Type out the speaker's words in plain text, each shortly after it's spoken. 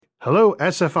Hello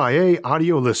SFIA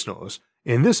audio listeners.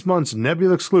 In this month's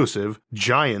Nebula exclusive,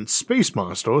 Giant Space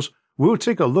Monsters, we'll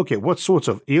take a look at what sorts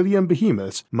of alien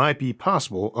behemoths might be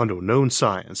possible under known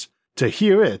science. To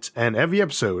hear it and every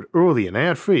episode early and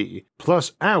ad-free,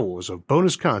 plus hours of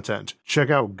bonus content, check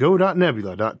out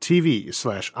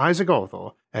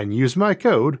go.nebula.tv/IsaacArthur and use my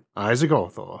code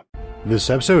IsaacArthur. This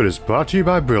episode is brought to you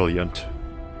by Brilliant.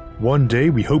 One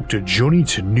day we hope to journey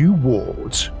to new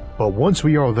worlds, but once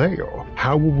we are there,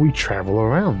 how will we travel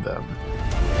around them?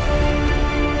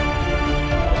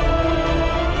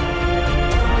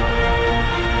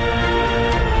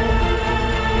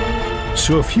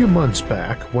 So a few months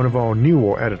back, one of our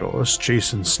newer editors,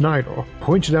 Jason Snyder,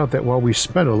 pointed out that while we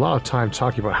spend a lot of time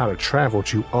talking about how to travel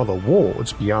to other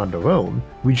worlds beyond our own,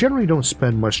 we generally don't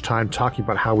spend much time talking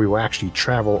about how we will actually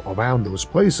travel around those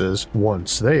places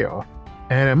once there.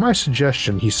 And at my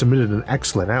suggestion, he submitted an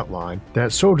excellent outline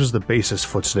that served as the basis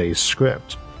for today's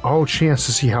script, our chance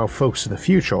to see how folks in the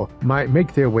future might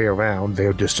make their way around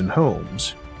their distant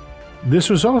homes. This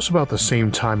was also about the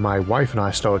same time my wife and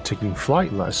I started taking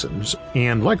flight lessons,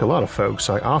 and like a lot of folks,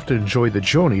 I often enjoy the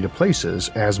journey to places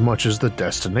as much as the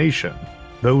destination.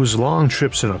 Those long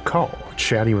trips in a car,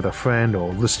 chatting with a friend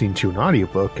or listening to an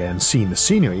audiobook and seeing the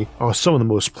scenery are some of the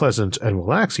most pleasant and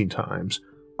relaxing times.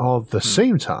 At the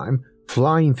same time,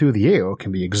 flying through the air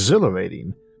can be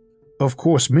exhilarating. Of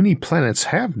course, many planets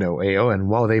have no air, and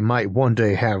while they might one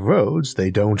day have roads,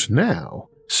 they don't now.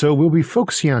 So we'll be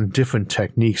focusing on different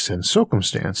techniques and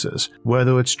circumstances,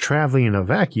 whether it's traveling in a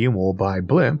vacuum or by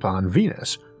blimp on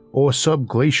Venus, or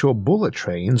subglacial bullet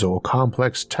trains or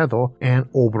complex tether and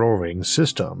orbital ring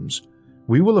systems.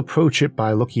 We will approach it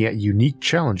by looking at unique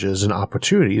challenges and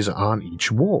opportunities on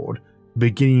each world,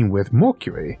 beginning with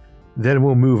Mercury. Then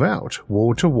we'll move out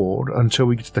world to world until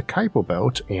we get to the Kuiper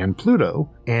Belt and Pluto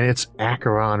and its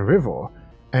Acheron River,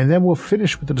 and then we'll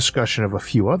finish with a discussion of a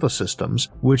few other systems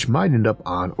which might end up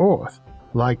on Earth,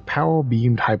 like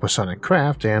power-beamed hypersonic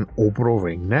craft and orbital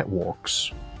ring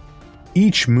networks.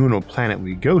 Each moon or planet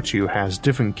we go to has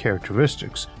different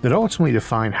characteristics that ultimately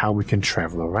define how we can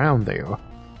travel around there,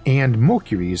 and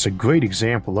Mercury is a great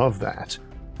example of that.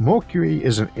 Mercury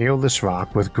is an airless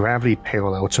rock with gravity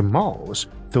parallel to Mars,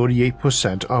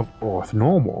 38% of Earth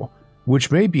normal,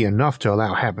 which may be enough to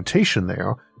allow habitation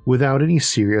there without any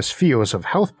serious fears of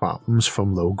health problems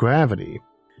from low gravity.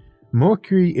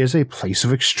 Mercury is a place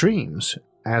of extremes.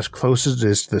 As close as it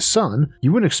is to the Sun,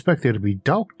 you wouldn't expect there to be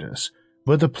darkness,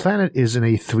 but the planet is in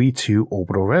a 3-2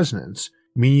 orbital resonance,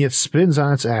 meaning it spins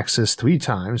on its axis 3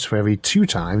 times for every 2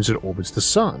 times it orbits the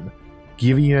Sun,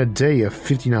 giving it a day of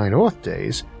 59 Earth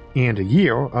days and a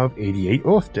year of 88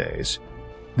 Earth days.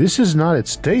 This is not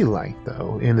its day length,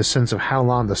 though, in the sense of how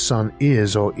long the Sun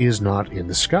is or is not in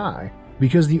the sky,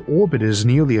 because the orbit is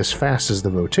nearly as fast as the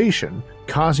rotation,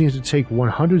 causing it to take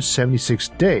 176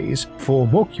 days for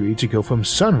Mercury to go from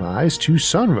sunrise to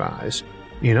sunrise.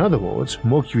 In other words,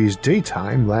 Mercury's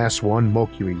daytime lasts 1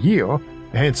 Mercury year,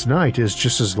 and its night is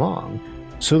just as long.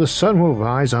 So the Sun will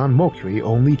rise on Mercury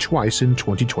only twice in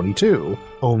 2022,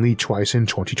 only twice in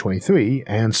 2023,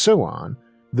 and so on,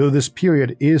 though this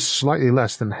period is slightly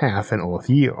less than half an Earth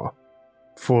year.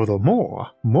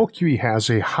 Furthermore, Mercury has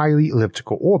a highly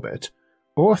elliptical orbit.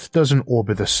 Earth doesn't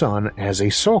orbit the Sun as a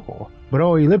circle, but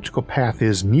our elliptical path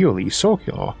is nearly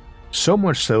circular, so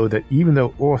much so that even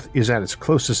though Earth is at its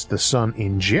closest to the Sun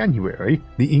in January,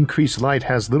 the increased light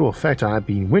has little effect on it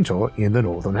being winter in the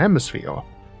northern hemisphere.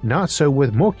 Not so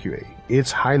with Mercury.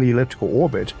 Its highly elliptical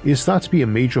orbit is thought to be a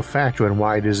major factor in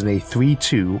why it is in a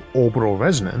 3-2 orbital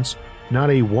resonance, not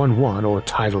a 1-1 or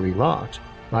tidally locked,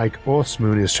 like Earth's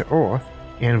moon is to Earth,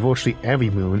 and virtually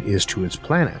every moon is to its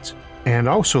planet, and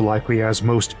also likely as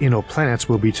most inner planets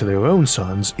will be to their own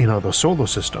suns in other solar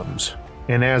systems.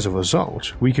 And as a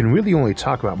result, we can really only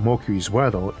talk about Mercury's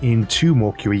weather in 2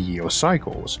 Mercury year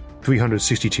cycles,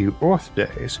 362 Earth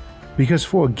days, because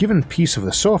for a given piece of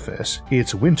the surface,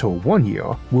 its winter one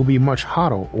year will be much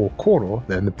hotter or colder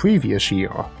than the previous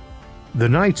year. The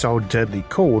nights are deadly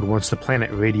cold once the planet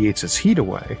radiates its heat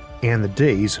away, and the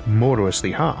days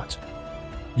murderously hot.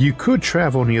 You could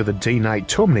travel near the day-night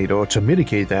terminator to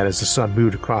mitigate that as the Sun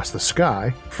moved across the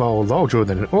sky, far larger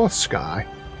than an Earth sky,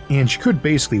 and you could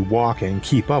basically walk and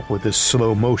keep up with this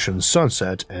slow-motion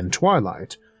sunset and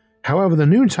twilight. However, the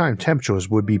noontime temperatures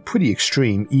would be pretty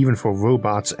extreme even for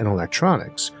robots and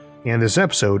electronics, and this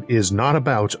episode is not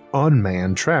about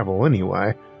unmanned travel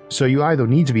anyway, so you either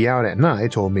need to be out at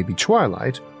night or maybe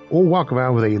twilight, or walk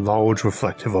around with a large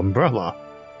reflective umbrella.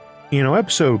 In our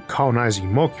episode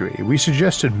Colonizing Mercury, we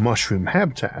suggested mushroom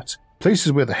habitats,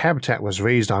 places where the habitat was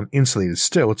raised on insulated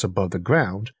stilts above the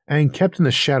ground and kept in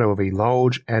the shadow of a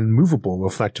large and movable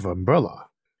reflective umbrella.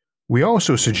 We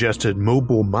also suggested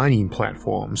mobile mining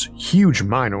platforms, huge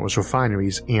miners,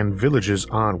 refineries, and villages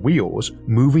on wheels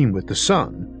moving with the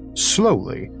sun,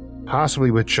 slowly,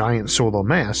 possibly with giant solar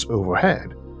mass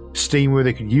overhead, staying where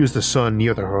they could use the sun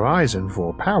near the horizon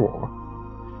for power.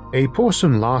 A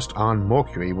person lost on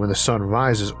Mercury when the sun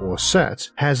rises or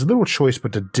sets has little choice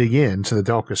but to dig into the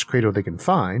darkest crater they can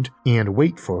find and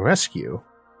wait for rescue.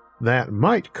 That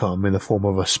might come in the form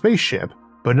of a spaceship,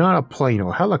 but not a plane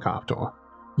or helicopter.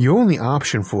 Your only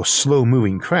option for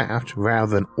slow-moving craft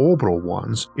rather than orbital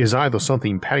ones is either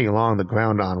something padding along the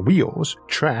ground on wheels,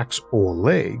 tracks, or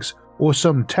legs, or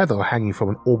some tether hanging from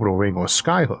an orbital ring or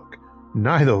skyhook,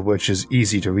 neither of which is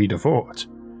easy to redivert.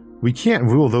 We can't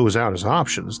rule those out as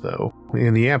options, though.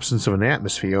 In the absence of an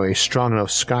atmosphere, a strong enough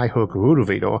skyhook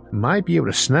rotovator might be able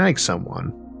to snag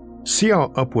someone. See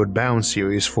our Upward Bound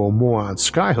series for more on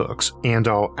skyhooks, and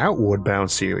our Outward Bound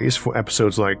series for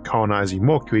episodes like Colonizing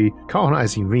Mercury,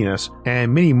 Colonizing Venus,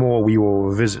 and many more we will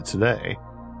revisit today.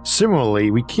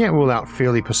 Similarly, we can't rule out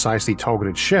fairly precisely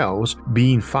targeted shells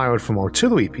being fired from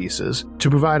artillery pieces to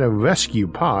provide a rescue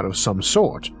pod of some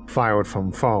sort, fired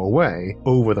from far away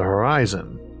over the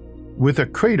horizon. With a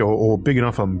crater or big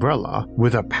enough umbrella,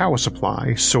 with a power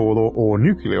supply, solar or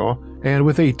nuclear, and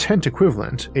with a tent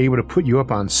equivalent able to put you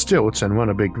up on stilts and run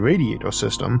a big radiator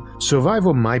system,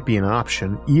 survival might be an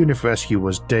option even if rescue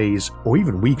was days or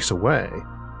even weeks away.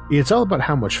 It's all about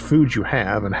how much food you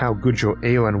have and how good your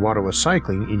air and water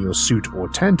recycling in your suit or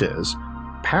tent is.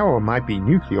 Power might be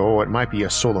nuclear or it might be a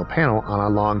solar panel on a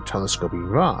long telescoping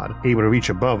rod, able to reach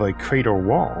above a crater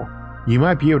wall. You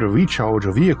might be able to recharge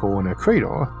a vehicle in a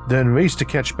crater, then race to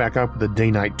catch back up with the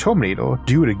day-night Terminator,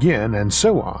 do it again, and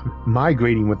so on,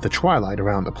 migrating with the twilight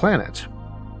around the planet.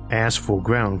 As for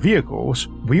ground vehicles,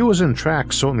 wheels and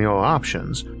tracks certainly are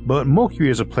options, but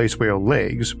Mercury is a place where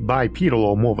legs, bipedal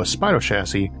or more of a spider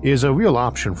chassis, is a real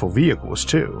option for vehicles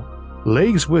too.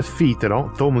 Legs with feet that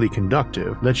aren't thermally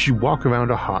conductive lets you walk around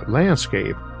a hot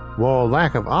landscape, while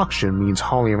lack of oxygen means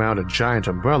hauling around a giant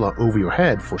umbrella over your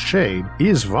head for shade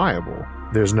is viable.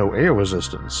 There's no air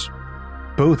resistance.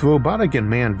 Both robotic and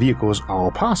manned vehicles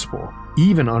are possible,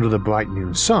 even under the bright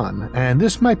noon sun, and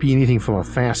this might be anything from a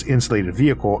fast insulated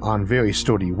vehicle on very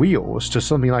sturdy wheels to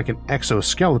something like an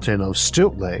exoskeleton of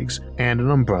stilt legs and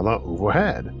an umbrella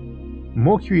overhead.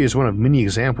 Mercury is one of many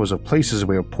examples of places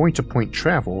where point-to-point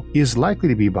travel is likely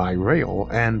to be by rail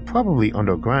and probably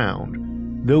underground.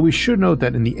 Though we should note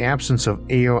that in the absence of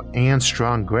air and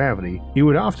strong gravity, it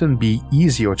would often be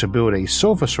easier to build a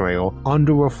surface rail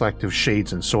under reflective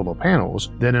shades and solar panels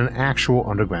than an actual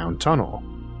underground tunnel.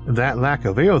 That lack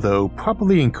of air, though,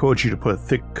 probably encouraged you to put a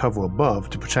thick cover above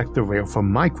to protect the rail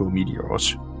from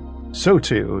micrometeors. So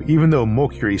too, even though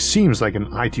Mercury seems like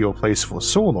an ideal place for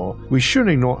solar, we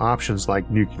shouldn't ignore options like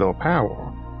nuclear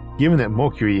power. Given that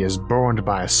Mercury is burned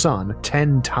by a sun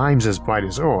 10 times as bright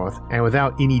as Earth and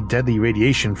without any deadly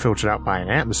radiation filtered out by an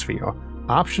atmosphere,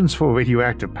 options for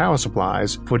radioactive power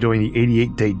supplies for during the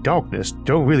 88-day darkness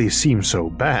don't really seem so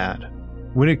bad.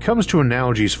 When it comes to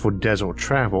analogies for desert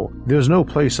travel, there's no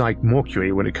place like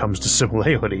Mercury when it comes to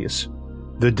similarities.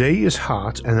 The day is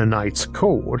hot and the night's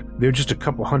cold, they're just a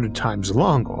couple hundred times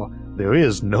longer, there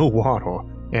is no water,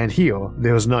 and here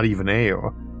there's not even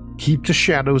air. Keep to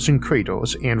shadows and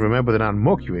craters, and remember that on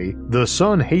Mercury, the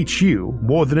sun hates you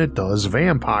more than it does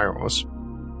vampires.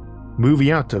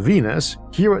 Moving out to Venus,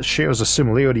 here it shares a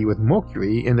similarity with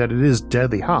Mercury in that it is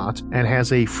deadly hot and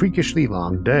has a freakishly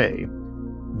long day.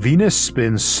 Venus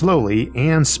spins slowly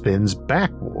and spins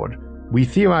backward. We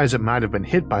theorize it might have been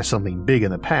hit by something big in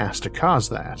the past to cause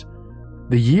that.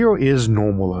 The year is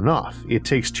normal enough. It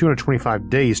takes 225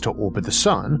 days to orbit the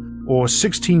Sun, or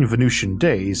 16 Venusian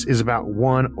days is about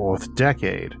 1 Earth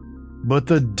decade. But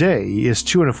the day is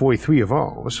 243 of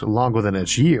ours, longer than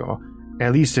its year,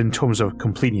 at least in terms of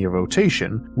completing a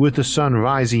rotation, with the Sun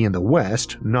rising in the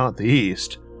west, not the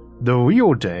east. The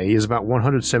real day is about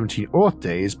 117 Earth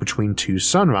days between two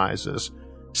sunrises.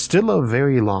 Still a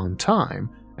very long time,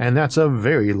 and that's a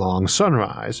very long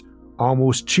sunrise.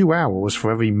 Almost 2 hours for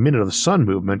every minute of sun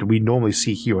movement we normally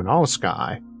see here in our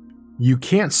sky. You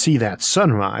can't see that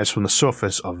sunrise from the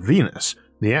surface of Venus.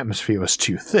 The atmosphere is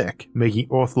too thick, making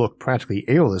Earth look practically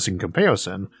airless in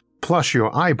comparison, plus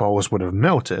your eyeballs would have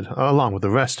melted along with the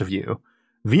rest of you.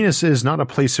 Venus is not a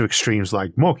place of extremes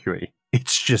like Mercury,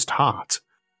 it's just hot.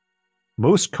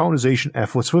 Most colonization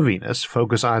efforts for Venus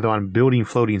focus either on building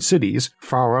floating cities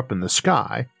far up in the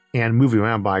sky, and moving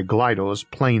around by gliders,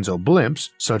 planes, or blimps,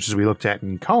 such as we looked at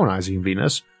in Colonizing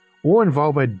Venus, or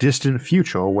involve a distant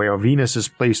future where Venus is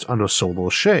placed under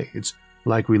solar shades,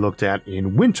 like we looked at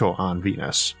in Winter on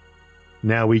Venus.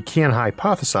 Now we can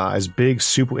hypothesize big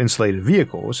super-insulated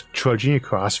vehicles trudging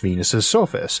across Venus's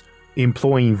surface,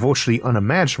 employing virtually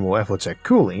unimaginable efforts at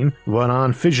cooling, run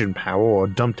on fission power or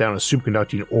dump down a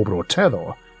superconducting orbital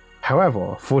tether.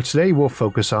 However, for today we'll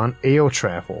focus on air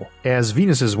travel, as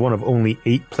Venus is one of only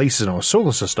 8 places in our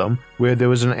solar system where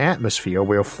there is an atmosphere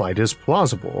where flight is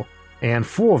plausible, and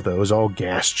 4 of those are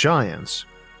gas giants.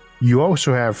 You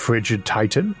also have frigid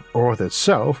Titan, Earth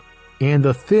itself, and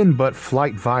the thin but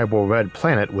flight-viable red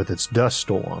planet with its dust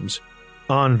storms.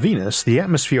 On Venus, the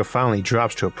atmosphere finally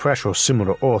drops to a pressure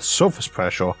similar to Earth's surface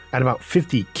pressure at about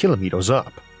 50 kilometers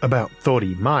up, about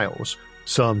 30 miles,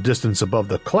 some distance above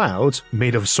the clouds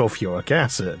made of sulfuric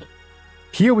acid.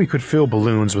 Here we could fill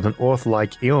balloons with an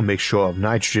Earth-like air mixture of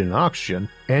nitrogen and oxygen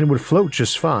and would float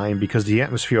just fine because the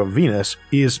atmosphere of Venus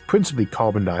is principally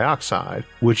carbon dioxide,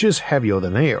 which is heavier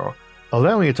than air,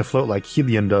 allowing it to float like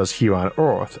helium does here on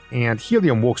Earth, and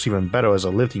helium works even better as a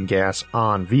lifting gas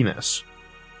on Venus.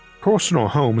 Personal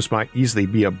homes might easily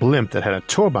be a blimp that had a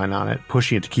turbine on it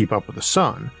pushing it to keep up with the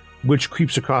sun, which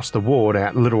creeps across the world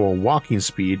at literal walking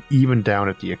speed even down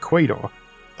at the equator.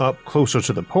 Up closer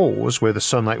to the poles, where the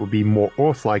sunlight would be more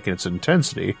Earth-like in its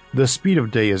intensity, the speed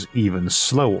of day is even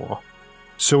slower.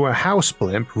 So a house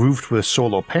blimp roofed with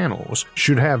solar panels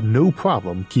should have no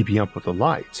problem keeping up with the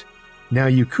light. Now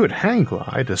you could hang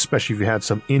glide, especially if you had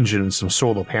some engine and some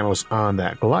solar panels on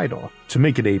that glider, to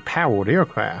make it a powered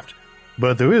aircraft,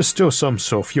 but there is still some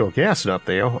sulfuric acid up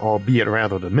there, albeit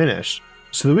rather diminished,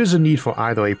 so there is a need for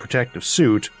either a protective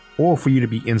suit or for you to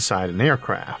be inside an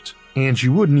aircraft, and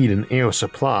you would need an air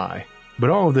supply, but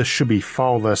all of this should be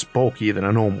far less bulky than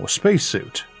a normal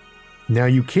spacesuit. Now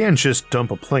you can just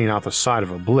dump a plane out the side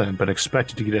of a blimp and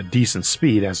expect it to get a decent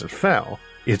speed as it fell.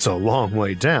 It's a long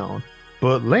way down,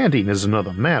 but landing is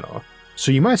another matter,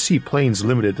 so you might see planes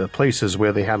limited to places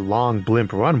where they had long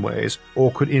blimp runways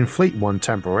or could inflate one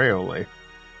temporarily.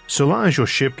 So long as your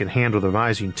ship can handle the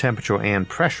rising temperature and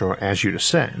pressure as you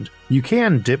descend, you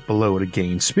can dip below to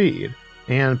gain speed,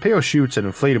 and parachutes and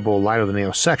inflatable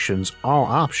lighter-than-air sections are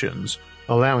options,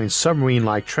 allowing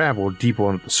submarine-like travel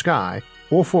deeper into the sky,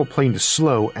 or for a plane to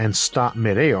slow and stop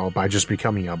mid-air by just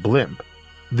becoming a blimp.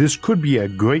 This could be a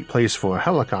great place for a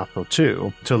helicopter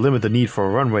too, to limit the need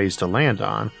for runways to land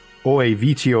on, or a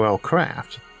VTOL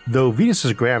craft, though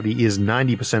Venus's gravity is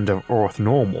 90% of Earth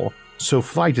normal, so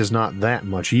flight is not that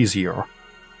much easier.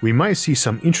 We might see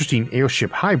some interesting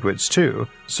airship hybrids too,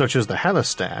 such as the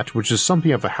Helostat, which is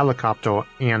something of a helicopter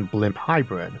and blimp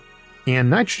hybrid. And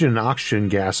nitrogen and oxygen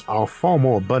gas are far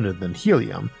more abundant than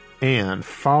helium, and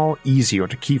far easier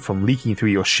to keep from leaking through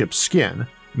your ship's skin,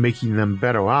 making them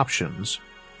better options.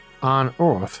 On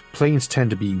Earth, planes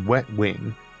tend to be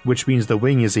wet-wing, which means the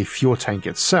wing is a fuel tank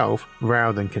itself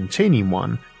rather than containing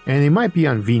one, and they might be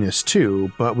on Venus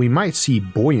too, but we might see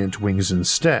buoyant wings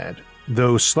instead,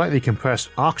 though slightly compressed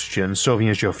oxygen serving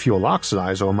as your fuel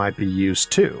oxidizer might be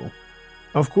used too.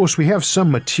 Of course, we have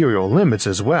some material limits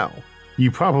as well.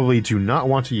 You probably do not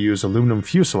want to use aluminum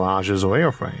fuselages or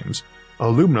airframes.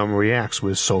 Aluminum reacts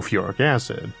with sulfuric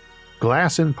acid.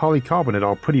 Glass and polycarbonate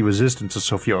are pretty resistant to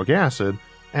sulfuric acid,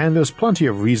 and there's plenty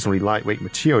of reasonably lightweight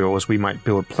materials we might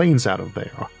build planes out of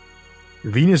there.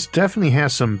 Venus definitely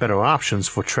has some better options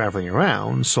for traveling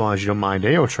around, so long as you don't mind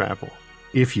air travel.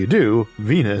 If you do,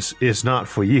 Venus is not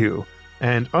for you,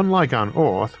 and unlike on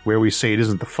Earth, where we say it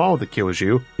isn't the fall that kills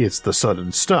you, it's the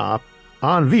sudden stop,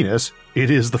 on Venus, it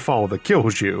is the fall that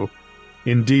kills you.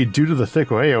 Indeed, due to the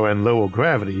thicker air and lower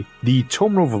gravity, the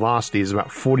terminal velocity is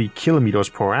about 40 kilometers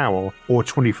per hour or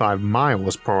 25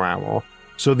 miles per hour,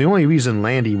 so the only reason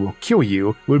landing will kill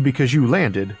you would be because you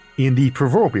landed in the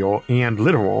proverbial and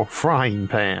literal frying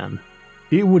pan.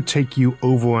 It would take you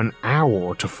over an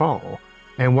hour to fall,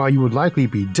 and while you would likely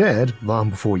be dead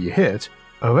long before you hit,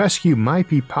 a rescue might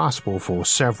be possible for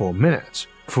several minutes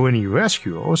for any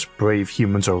rescuers, brave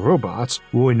humans or robots,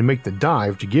 willing to make the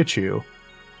dive to get you.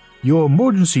 Your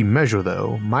emergency measure,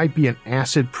 though, might be an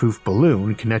acid-proof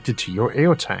balloon connected to your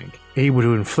air tank, able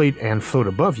to inflate and float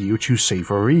above you to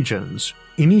safer regions.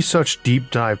 Any such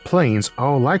deep-dive planes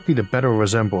are likely to better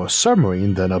resemble a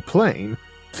submarine than a plane,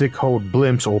 thick-hulled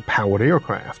blimps or powered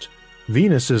aircraft.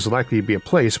 Venus is likely to be a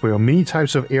place where many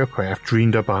types of aircraft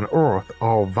dreamed up on Earth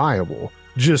are viable,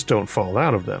 just don't fall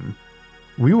out of them.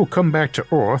 We will come back to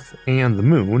Earth and the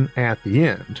Moon at the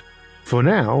end. For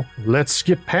now, let's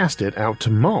skip past it out to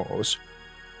Mars.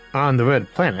 On the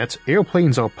Red Planet,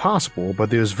 airplanes are possible, but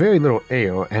there's very little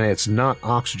air and it's not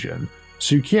oxygen,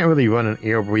 so you can't really run an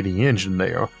air-breathing engine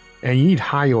there, and you need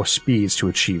higher speeds to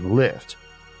achieve lift.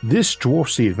 This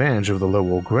dwarfs the advantage of the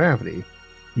lower gravity.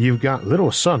 You've got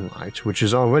little sunlight, which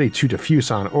is already too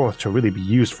diffuse on Earth to really be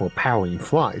used for powering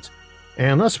flight,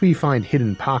 and unless we find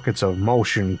hidden pockets of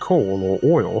Martian coal or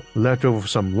oil left over from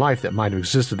some life that might have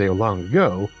existed there long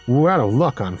ago, we're out of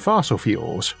luck on fossil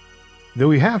fuels. Though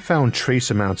we have found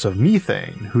trace amounts of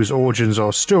methane, whose origins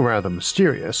are still rather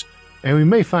mysterious, and we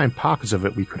may find pockets of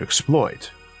it we could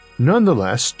exploit.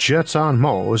 Nonetheless, jets on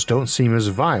Mars don't seem as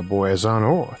viable as on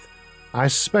Earth. I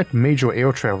suspect major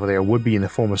air travel there would be in the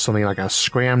form of something like a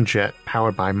scramjet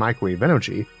powered by microwave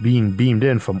energy being beamed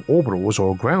in from orbitals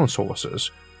or ground sources.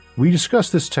 We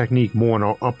discussed this technique more in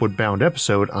our Upward Bound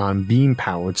episode on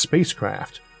beam-powered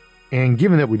spacecraft, and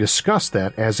given that we discussed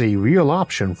that as a real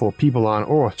option for people on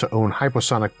Earth to own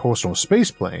hypersonic personal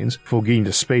spaceplanes for getting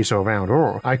to space around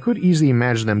Earth, I could easily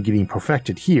imagine them getting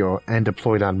perfected here and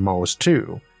deployed on Mars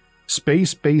too.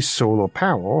 Space-based solar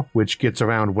power, which gets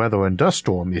around weather and dust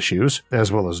storm issues,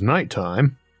 as well as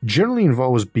nighttime, generally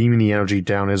involves beaming the energy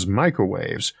down as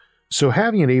microwaves, so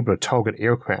having it able to target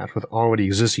aircraft with already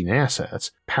existing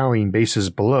assets, powering bases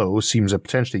below seems a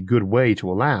potentially good way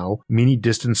to allow many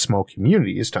distant small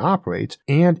communities to operate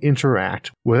and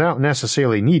interact without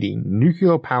necessarily needing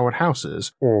nuclear-powered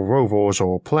houses or rovers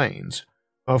or planes.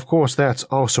 Of course, that's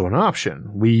also an option.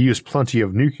 We use plenty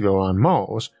of nuclear on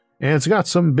Mars, and it's got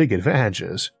some big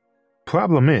advantages.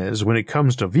 Problem is, when it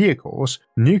comes to vehicles,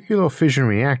 nuclear fission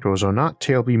reactors are not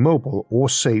terribly mobile or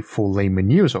safe for layman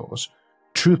users.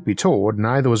 Truth be told,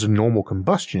 neither is a normal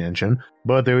combustion engine,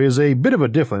 but there is a bit of a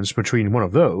difference between one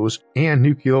of those and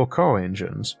nuclear car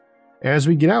engines. As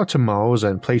we get out to Mars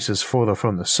and places further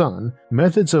from the Sun,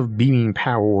 methods of beaming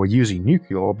power or using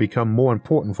nuclear become more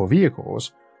important for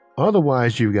vehicles.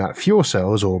 Otherwise, you've got fuel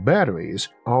cells or batteries,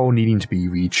 all needing to be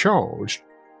recharged.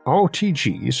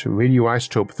 RTGs,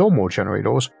 radioisotope thermal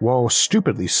generators, while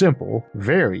stupidly simple,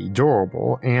 very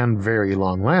durable, and very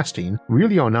long-lasting,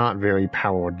 really are not very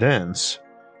power-dense.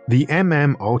 The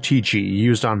MMRTG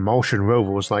used on Martian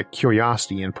rovers like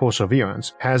Curiosity and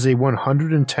Perseverance has a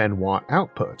 110-watt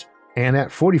output, and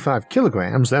at 45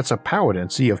 kilograms that's a power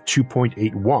density of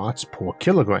 2.8 watts per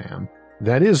kilogram.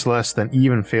 That is less than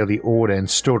even fairly old and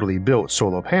sturdily built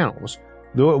solar panels,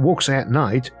 though it works at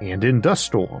night and in dust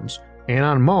storms, and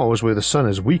on Mars where the sun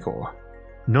is weaker.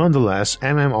 Nonetheless,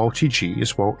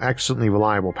 MMRTGs, while excellently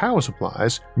reliable power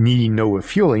supplies, needing no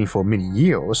refueling for many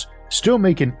years, still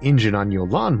make an engine on your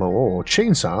lawnmower or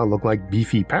chainsaw look like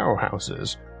beefy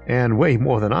powerhouses, and weigh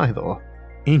more than either.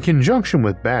 In conjunction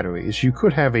with batteries, you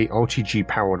could have a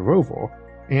RTG-powered rover,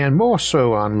 and more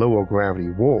so on lower gravity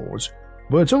worlds,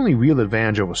 but its only real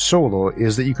advantage over solar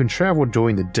is that you can travel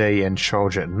during the day and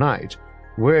charge at night,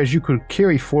 whereas you could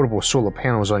carry foldable solar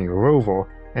panels on your rover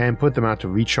and put them out to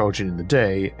recharge it in the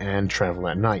day and travel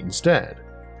at night instead.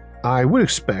 I would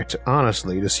expect,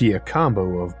 honestly, to see a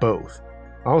combo of both.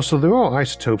 Also, there are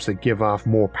isotopes that give off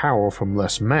more power from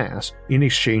less mass in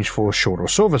exchange for shorter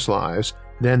service lives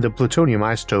than the plutonium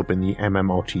isotope in the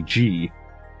MMRTG.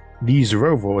 These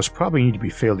rovers probably need to be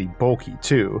fairly bulky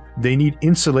too. They need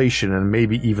insulation and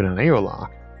maybe even an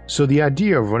airlock, so the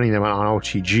idea of running them on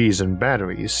RTGs and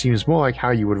batteries seems more like how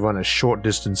you would run a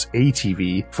short-distance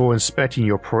ATV for inspecting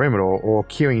your perimeter or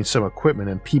carrying some equipment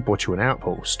and people to an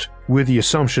outpost, with the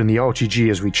assumption the RTG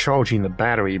is recharging the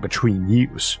battery between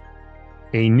use.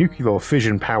 A nuclear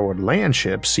fission-powered land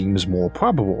ship seems more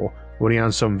probable, running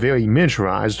on some very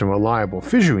miniaturized and reliable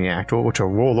fission reactor to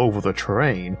roll over the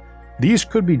terrain. These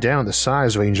could be down the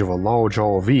size range of a large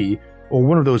RV or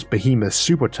one of those behemoth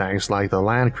supertanks like the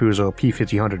Land Cruiser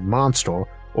P-5000 Monster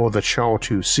or the Char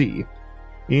 2C.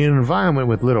 In an environment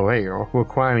with little air,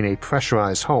 requiring a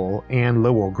pressurized hull and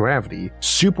lower gravity,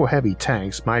 super heavy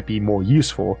tanks might be more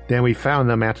useful than we found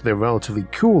them after their relatively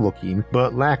cool-looking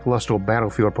but lackluster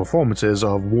battlefield performances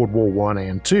of World War I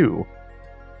and II.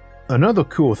 Another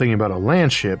cool thing about a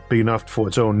land ship big enough for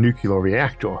its own nuclear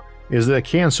reactor is that it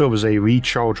can serve as a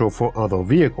recharger for other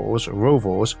vehicles,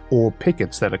 rovers, or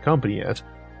pickets that accompany it,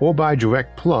 or by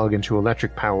direct plug into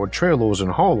electric-powered trailers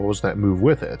and haulers that move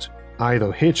with it,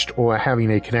 either hitched or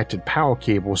having a connected power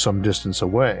cable some distance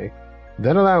away.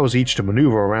 That allows each to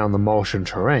maneuver around the Martian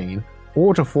terrain,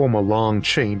 or to form a long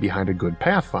chain behind a good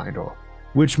pathfinder,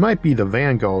 which might be the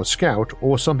Vanguard Scout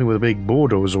or something with a big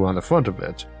bulldozer on the front of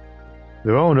it.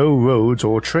 There are no roads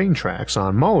or train tracks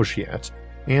on Mars yet,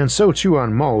 and so too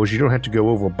on Mars you don't have to go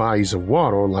over bodies of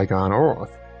water like on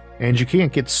Earth, and you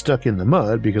can't get stuck in the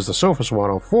mud because the surface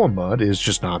water for mud is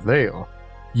just not there.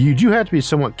 You do have to be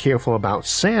somewhat careful about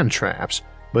sand traps,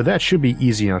 but that should be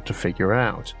easy enough to figure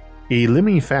out. A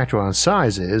limiting factor on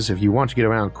size is, if you want to get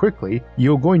around quickly,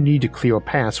 you're going to need to clear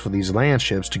paths for these land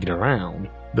ships to get around.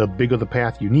 The bigger the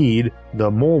path you need,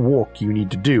 the more work you need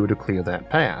to do to clear that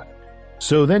path.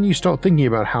 So then you start thinking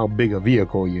about how big a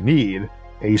vehicle you need.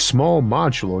 A small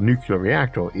modular nuclear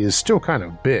reactor is still kind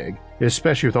of big,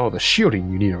 especially with all the shielding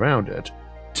you need around it.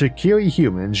 To carry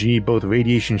humans, you need both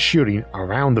radiation shielding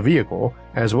around the vehicle,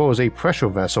 as well as a pressure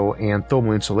vessel and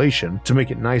thermal insulation to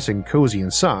make it nice and cozy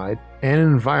inside, and an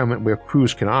environment where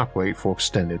crews can operate for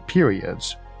extended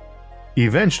periods.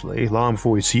 Eventually, long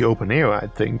before we see open air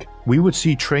I'd think, we would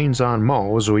see trains on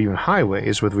Mars or even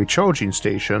highways with recharging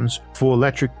stations for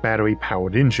electric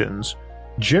battery-powered engines.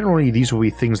 Generally, these will be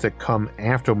things that come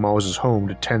after Mars is home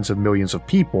to tens of millions of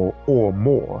people or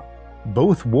more.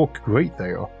 Both work great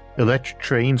there. Electric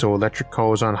trains or electric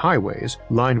cars on highways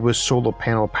lined with solar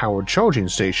panel powered charging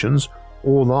stations,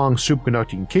 or long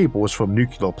superconducting cables from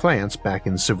nuclear plants back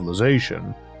in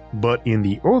civilization. But in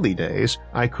the early days,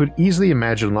 I could easily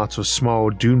imagine lots of small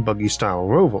dune buggy style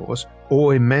rovers,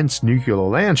 or immense nuclear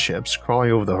land ships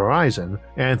crawling over the horizon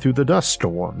and through the dust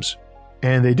storms.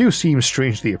 And they do seem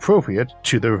strangely appropriate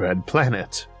to the Red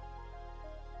Planet.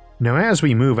 Now, as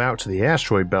we move out to the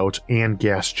asteroid belt and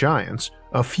gas giants,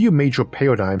 a few major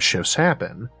paradigm shifts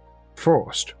happen.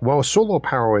 First, while solar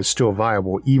power is still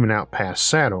viable even out past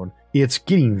Saturn, it's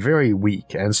getting very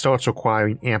weak and starts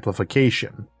requiring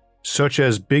amplification, such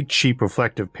as big cheap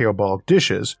reflective parabolic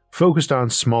dishes focused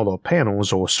on smaller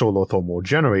panels or solar thermal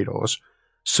generators,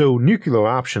 so nuclear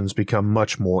options become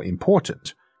much more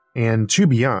important. And to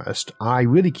be honest, I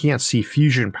really can't see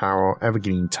fusion power ever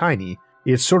getting tiny.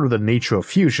 It's sort of the nature of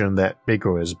fusion that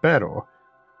bigger is better.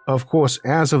 Of course,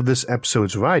 as of this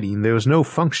episode's writing, there is no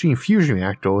functioning fusion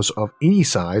reactors of any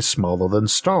size smaller than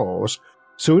stars,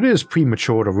 so it is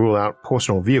premature to rule out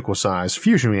personal vehicle-sized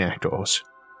fusion reactors.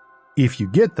 If you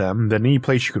get them, then any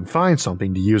place you can find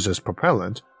something to use as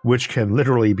propellant, which can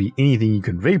literally be anything you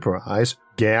can vaporize,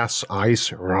 gas,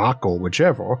 ice, rock, or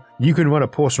whichever, you can run a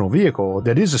personal vehicle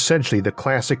that is essentially the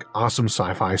classic awesome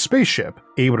sci-fi spaceship,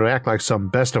 able to act like some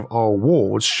best of all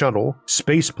worlds shuttle,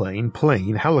 spaceplane,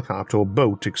 plane, helicopter,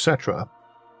 boat, etc.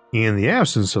 In the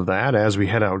absence of that, as we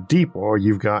head out deeper,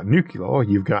 you've got nuclear,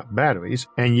 you've got batteries,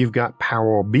 and you've got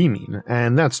power beaming,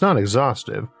 and that's not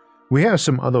exhaustive. We have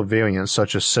some other variants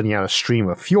such as sending out a stream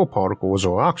of fuel particles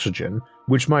or oxygen,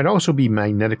 which might also be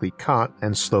magnetically caught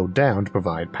and slowed down to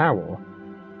provide power.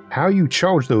 How you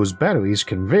charge those batteries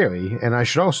can vary, and I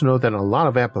should also note that in a lot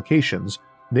of applications,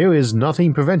 there is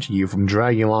nothing preventing you from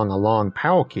dragging along a long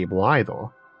power cable either.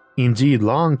 Indeed,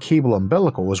 long cable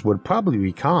umbilicals would probably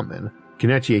be common,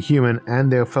 connecting a human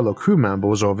and their fellow crew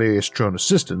members or various drone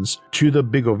assistants to the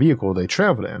bigger vehicle they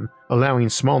travel in, allowing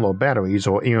smaller batteries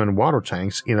or air and water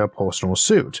tanks in a personal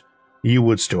suit. You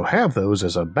would still have those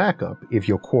as a backup if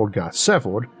your cord got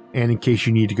severed, and in case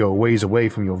you need to go a ways away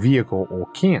from your vehicle or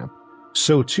camp.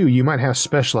 So too, you might have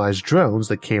specialized drones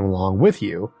that came along with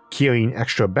you, carrying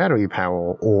extra battery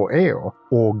power or air,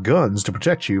 or guns to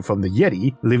protect you from the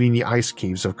Yeti living in the ice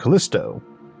caves of Callisto.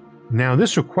 Now,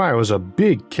 this requires a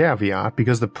big caveat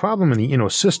because the problem in the inner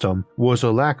system was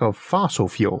a lack of fossil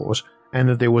fuels and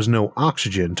that there was no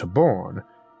oxygen to burn.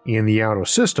 In the outer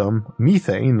system,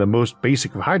 methane, the most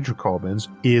basic of hydrocarbons,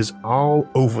 is all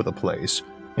over the place,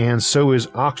 and so is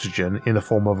oxygen in the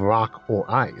form of rock or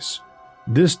ice.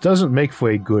 This doesn't make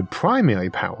for a good primary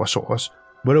power source,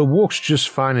 but it works just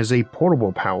fine as a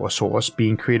portable power source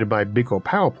being created by bigger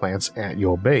power plants at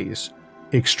your base,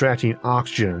 extracting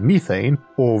oxygen and methane,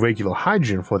 or regular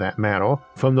hydrogen for that matter,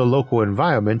 from the local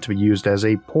environment to be used as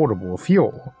a portable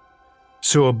fuel.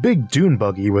 So a big dune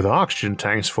buggy with oxygen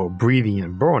tanks for breathing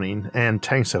and burning, and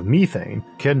tanks of methane,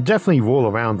 can definitely roll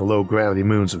around the low-gravity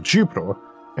moons of Jupiter,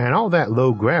 and all that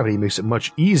low gravity makes it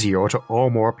much easier to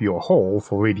armor up your hull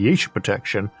for radiation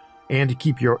protection and to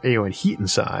keep your air and heat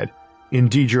inside.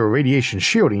 Indeed, your radiation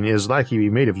shielding is likely to be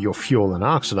made of your fuel and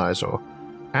oxidizer.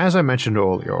 As I mentioned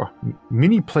earlier,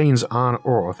 many planes on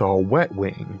Earth are wet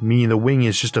wing, meaning the wing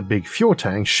is just a big fuel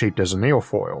tank shaped as an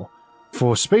airfoil.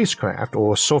 For spacecraft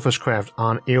or surface craft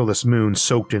on airless moons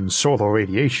soaked in solar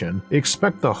radiation,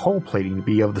 expect the hull plating to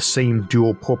be of the same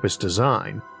dual-purpose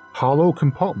design, hollow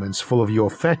compartments full of your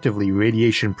effectively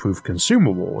radiation-proof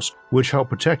consumables, which help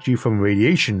protect you from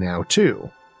radiation now too.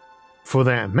 For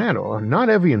that matter, not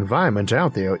every environment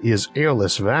out there is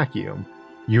airless vacuum.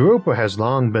 Europa has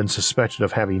long been suspected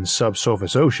of having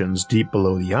subsurface oceans deep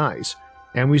below the ice,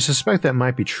 and we suspect that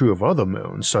might be true of other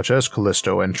moons such as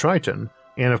Callisto and Triton,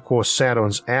 and of course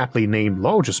Saturn's aptly named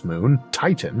largest moon,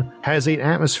 Titan, has an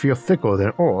atmosphere thicker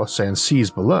than Earth's and seas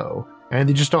below, and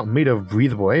they just aren't made of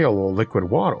breathable air or liquid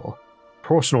water.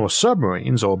 personal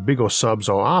submarines or bigger subs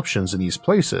are options in these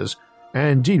places, and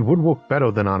indeed would work better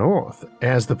than on Earth,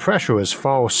 as the pressure is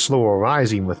far slower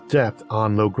rising with depth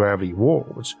on low-gravity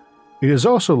worlds. It is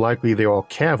also likely there are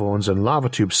caverns and lava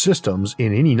tube systems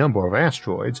in any number of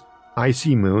asteroids,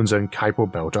 icy moons, and Kuiper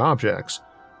Belt objects.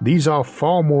 These are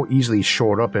far more easily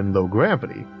shored up in low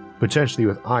gravity, potentially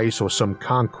with ice or some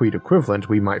concrete equivalent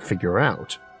we might figure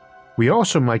out. We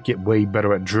also might get way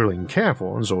better at drilling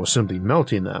caverns or simply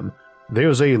melting them.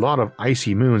 There's a lot of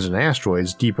icy moons and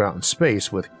asteroids deep out in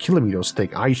space with kilometers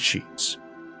thick ice sheets.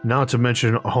 Not to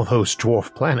mention all those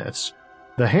dwarf planets.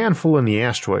 The handful in the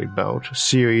asteroid belt,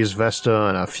 Ceres, Vesta,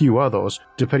 and a few others,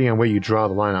 depending on where you draw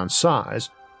the line on size,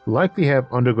 likely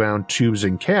have underground tubes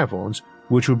and caverns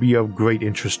which would be of great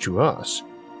interest to us.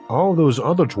 All those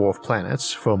other dwarf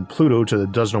planets, from Pluto to the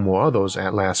dozen or more others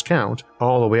at last count,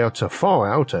 all the way out to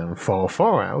far out and far,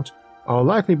 far out, are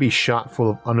likely to be shot full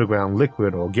of underground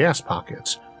liquid or gas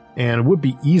pockets, and would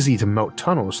be easy to melt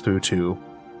tunnels through too.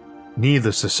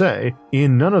 Needless to say,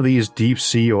 in none of these deep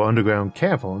sea or underground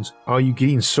caverns are you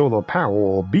getting solar power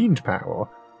or beamed power.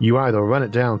 You either run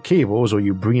it down cables or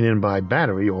you bring it in by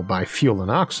battery or by fuel and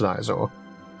oxidizer.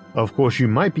 Of course, you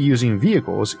might be using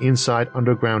vehicles inside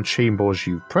underground chambers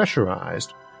you've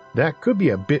pressurized. That could be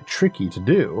a bit tricky to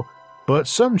do, but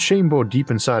some chamber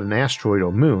deep inside an asteroid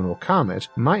or moon or comet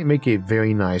might make a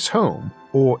very nice home,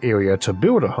 or area to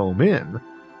build a home in.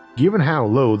 Given how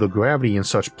low the gravity in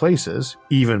such places,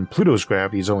 even Pluto's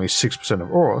gravity is only 6%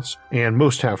 of Earth's, and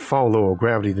most have far lower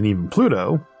gravity than even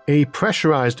Pluto, a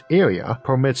pressurized area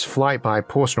permits flight by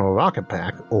personal rocket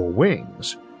pack or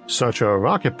wings. Such a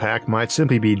rocket pack might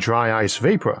simply be dry ice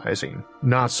vaporizing,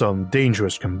 not some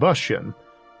dangerous combustion.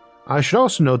 I should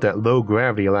also note that low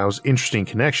gravity allows interesting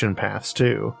connection paths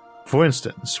too. For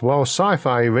instance, while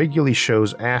sci-fi regularly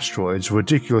shows asteroids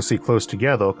ridiculously close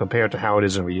together compared to how it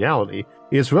is in reality,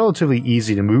 it's relatively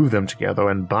easy to move them together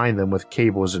and bind them with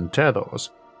cables and tethers.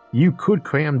 You could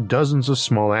cram dozens of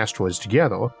small asteroids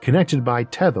together, connected by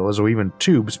tethers or even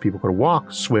tubes people could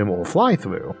walk, swim, or fly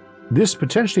through. This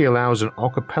potentially allows an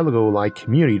archipelago-like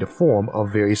community to form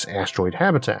of various asteroid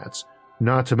habitats,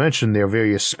 not to mention their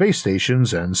various space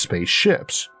stations and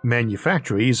spaceships,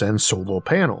 manufactories, and solar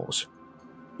panels.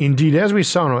 Indeed, as we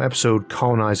saw in our episode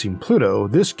Colonizing Pluto,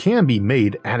 this can be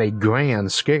made at a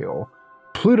grand scale.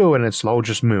 Pluto and its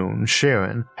largest moon,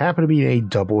 Charon, happen to be in a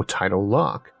double tidal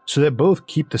lock, so that both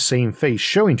keep the same face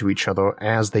showing to each other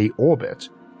as they orbit.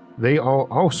 They are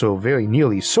also very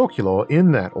nearly circular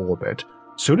in that orbit,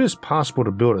 so it is possible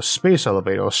to build a space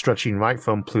elevator stretching right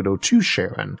from Pluto to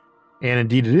Charon, and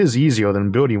indeed it is easier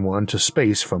than building one to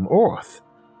space from Earth.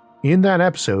 In that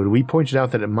episode, we pointed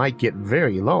out that it might get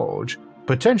very large,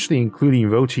 potentially including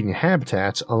rotating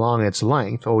habitats along its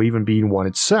length or even being one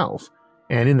itself,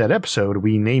 and in that episode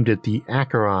we named it the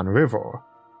Acheron River.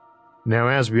 Now,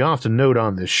 as we often note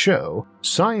on this show,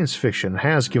 science fiction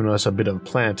has given us a bit of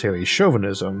planetary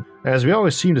chauvinism, as we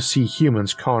always seem to see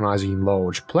humans colonizing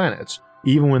large planets,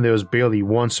 even when there's barely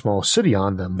one small city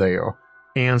on them there,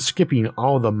 and skipping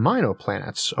all the minor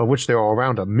planets, of which there are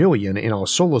around 1 million in our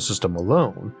solar system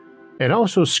alone, and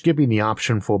also skipping the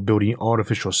option for building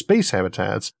artificial space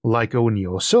habitats like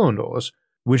O'Neill cylinders,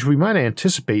 which we might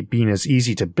anticipate being as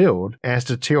easy to build as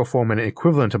to terraform an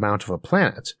equivalent amount of a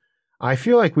planet. I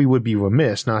feel like we would be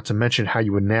remiss not to mention how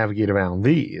you would navigate around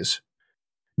these.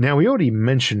 Now, we already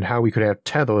mentioned how we could have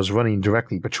tethers running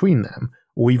directly between them,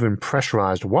 or even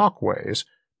pressurized walkways,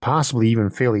 possibly even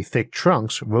fairly thick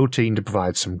trunks rotating to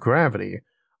provide some gravity.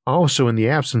 Also, in the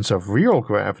absence of real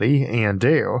gravity and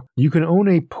air, you can own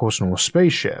a personal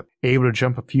spaceship, able to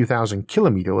jump a few thousand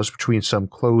kilometers between some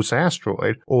closed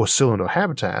asteroid or cylinder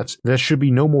habitats that should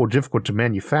be no more difficult to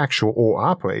manufacture or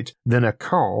operate than a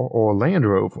car or Land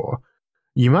Rover.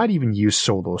 You might even use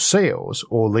solar sails,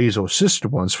 or laser-assisted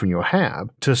ones from your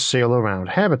hab, to sail around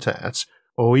habitats,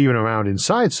 or even around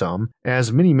inside some,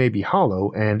 as many may be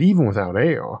hollow and even without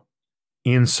air.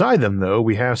 Inside them, though,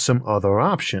 we have some other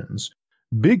options.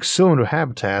 Big cylinder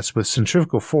habitats with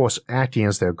centrifugal force acting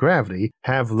as their gravity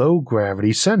have low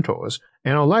gravity centers,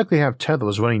 and will likely have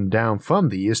tethers running down from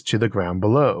these to the ground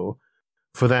below.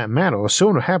 For that matter,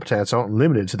 cylinder habitats aren't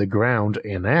limited to the ground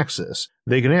and axis.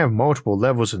 They can have multiple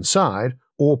levels inside,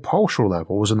 or partial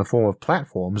levels in the form of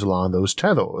platforms along those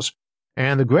tethers,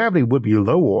 and the gravity would be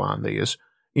lower on these.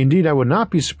 Indeed, I would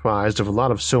not be surprised if a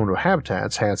lot of cylinder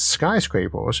habitats had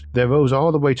skyscrapers that rose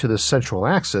all the way to the central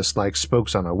axis like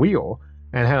spokes on a wheel,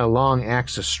 and had a long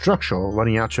axis structure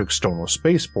running out to external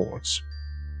spaceports.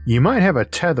 You might have a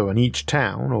tether in each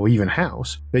town or even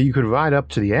house that you could ride up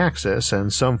to the axis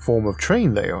and some form of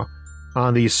train there,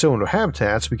 On these cylinder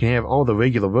habitats, we can have all the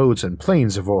regular roads and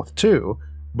plains of Earth too,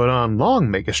 but on long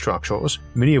megastructures,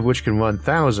 many of which can run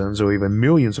thousands or even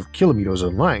millions of kilometers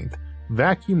in length,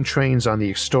 vacuum trains on the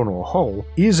external hull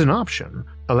is an option,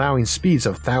 allowing speeds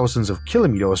of thousands of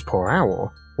kilometers per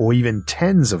hour, or even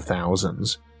tens of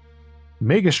thousands.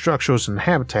 Megastructures and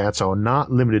habitats are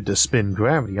not limited to spin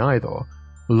gravity either.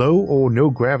 Low or no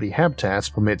gravity habitats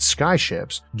permit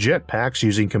skyships, jetpacks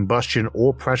using combustion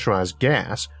or pressurized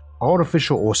gas,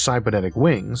 artificial or cybernetic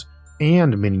wings,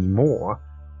 and many more.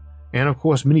 And of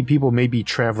course, many people may be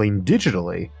traveling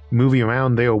digitally, moving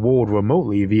around their world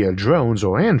remotely via drones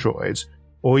or androids,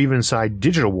 or even inside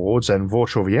digital worlds and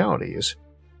virtual realities.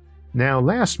 Now,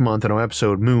 last month in our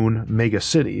episode Moon, Mega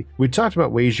City, we talked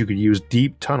about ways you could use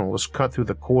deep tunnels cut through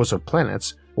the cores of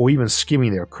planets, or even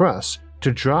skimming their crusts,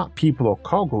 to drop people or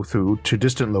cargo through to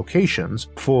distant locations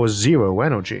for zero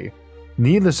energy.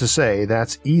 Needless to say,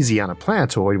 that's easy on a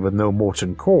planetoid with no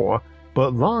molten core,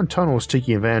 but long tunnels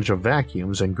taking advantage of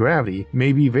vacuums and gravity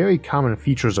may be very common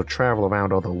features of travel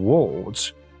around other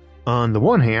worlds. On the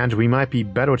one hand, we might be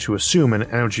better to assume an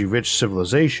energy-rich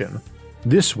civilization.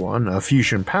 This one, a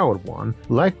fusion-powered one,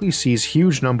 likely sees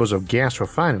huge numbers of gas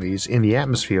refineries in the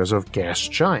atmospheres of gas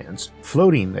giants,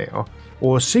 floating there,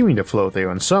 or seeming to float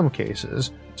there in some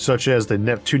cases, such as the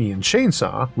Neptunian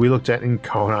chainsaw we looked at in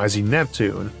Colonizing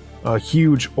Neptune, a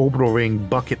huge orbital ring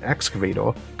bucket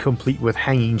excavator complete with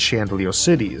hanging chandelier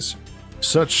cities.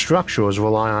 Such structures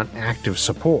rely on active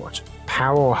support,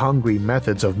 power-hungry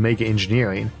methods of mega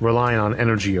engineering relying on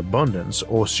energy abundance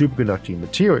or superconducting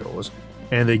materials,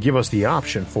 and they give us the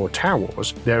option for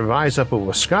towers that rise up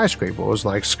over skyscrapers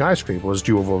like skyscrapers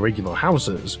do over regular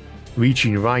houses,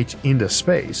 reaching right into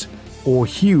space, or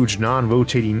huge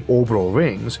non-rotating orbital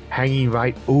rings hanging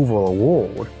right over a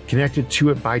world, connected to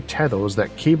it by tethers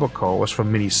that cable cars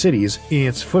from many cities in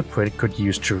its footprint could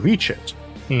use to reach it,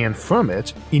 and from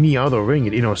it, any other ring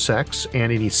it intersects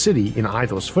and any city in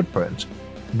either's footprint.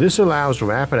 This allows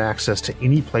rapid access to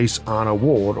any place on a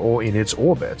world or in its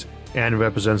orbit, and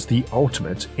represents the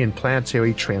ultimate in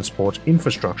planetary transport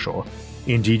infrastructure.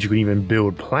 Indeed, you can even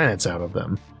build planets out of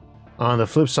them. On the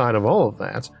flip side of all of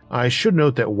that, I should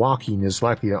note that walking is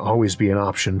likely to always be an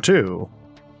option too.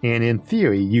 And in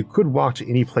theory, you could walk to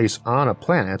any place on a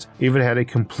planet if it had a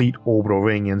complete orbital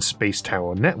ring and space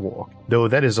tower network, though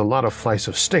that is a lot of flights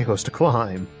of stairs to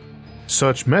climb.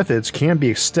 Such methods can be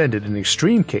extended in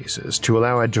extreme cases to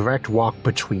allow a direct walk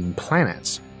between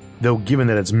planets, though given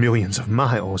that it's millions of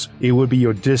miles, it would be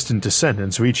your distant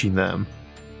descendants reaching them.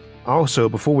 Also,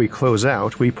 before we close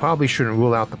out, we probably shouldn't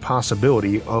rule out the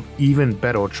possibility of even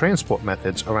better transport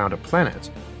methods around a planet,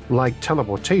 like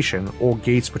teleportation or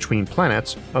gates between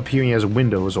planets appearing as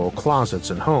windows or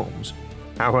closets in homes.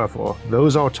 However,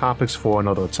 those are topics for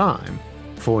another time.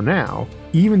 For now,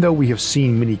 even though we have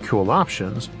seen many cool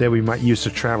options that we might use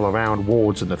to travel around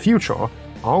worlds in the future,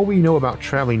 all we know about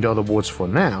traveling to other worlds for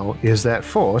now is that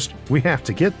first, we have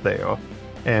to get there.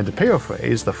 And to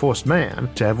paraphrase the first man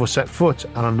to ever set foot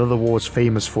on another world's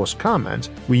famous first comment,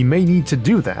 we may need to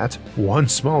do that one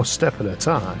small step at a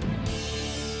time.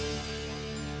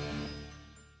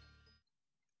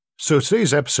 So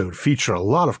today's episode featured a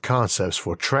lot of concepts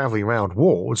for traveling around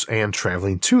worlds and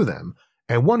traveling to them,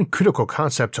 and one critical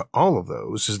concept to all of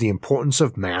those is the importance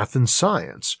of math and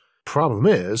science. Problem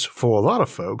is, for a lot of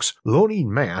folks,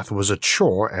 learning math was a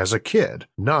chore as a kid,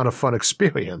 not a fun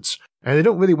experience, and they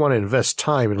don't really want to invest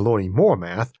time in learning more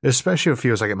math, especially if it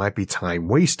feels like it might be time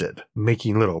wasted,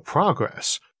 making little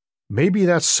progress. Maybe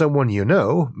that's someone you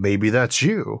know, maybe that's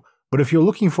you, but if you're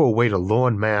looking for a way to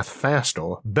learn math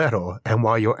faster, better, and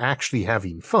while you're actually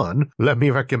having fun, let me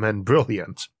recommend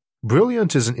Brilliant.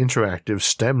 Brilliant is an interactive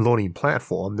STEM learning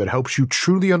platform that helps you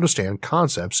truly understand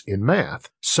concepts in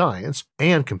math, science,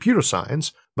 and computer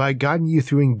science by guiding you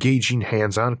through engaging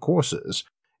hands-on courses.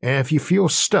 And if you feel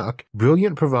stuck,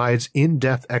 Brilliant provides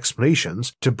in-depth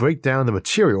explanations to break down the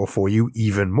material for you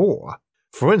even more.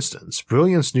 For instance,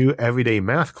 Brilliant's new Everyday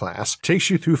Math class takes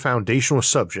you through foundational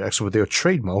subjects with their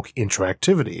trademark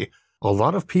interactivity. A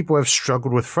lot of people have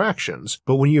struggled with fractions,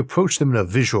 but when you approach them in a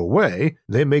visual way,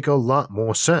 they make a lot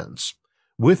more sense.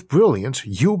 With Brilliant,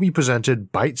 you'll be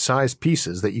presented bite-sized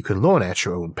pieces that you can learn at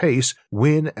your own pace,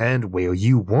 when and where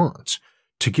you want.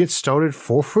 To get started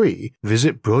for free,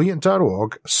 visit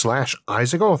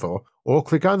brilliant.org/IsaacArthur or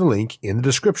click on the link in the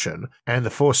description, and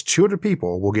the first 200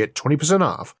 people will get 20%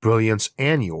 off Brilliant's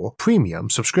annual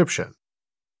premium subscription.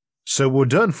 So we're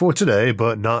done for today,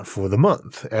 but not for the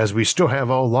month, as we still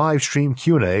have our live stream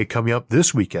Q&A coming up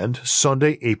this weekend,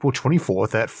 Sunday, April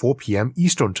 24th at 4 p.m.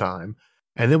 Eastern Time.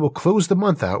 and then we'll close the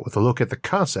month out with a look at the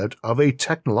concept of a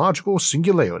technological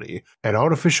singularity, an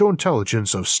artificial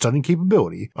intelligence of stunning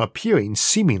capability appearing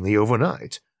seemingly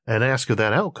overnight, and ask if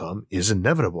that outcome is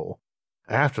inevitable.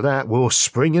 After that, we'll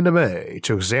spring into May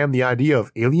to examine the idea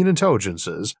of alien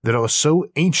intelligences that are so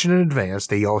ancient and advanced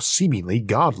they are seemingly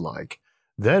godlike.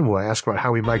 Then we'll ask about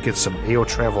how we might get some air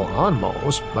travel on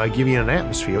Mars by giving it an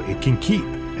atmosphere it can keep,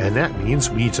 and that means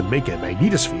we need to make a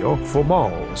magnetosphere for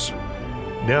Mars.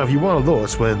 Now, if you want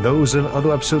alerts when those and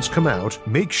other episodes come out,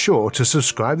 make sure to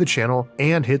subscribe to the channel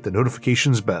and hit the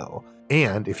notifications bell.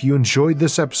 And if you enjoyed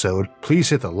this episode, please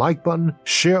hit the like button,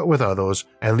 share it with others,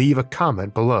 and leave a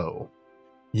comment below.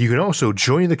 You can also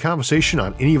join the conversation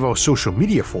on any of our social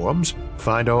media forums,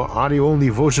 find our audio-only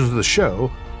versions of the show,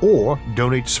 or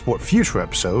donate to support future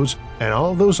episodes, and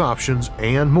all of those options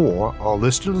and more are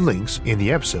listed in links in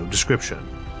the episode description.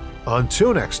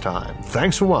 Until next time,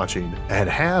 thanks for watching, and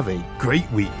have a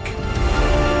great week.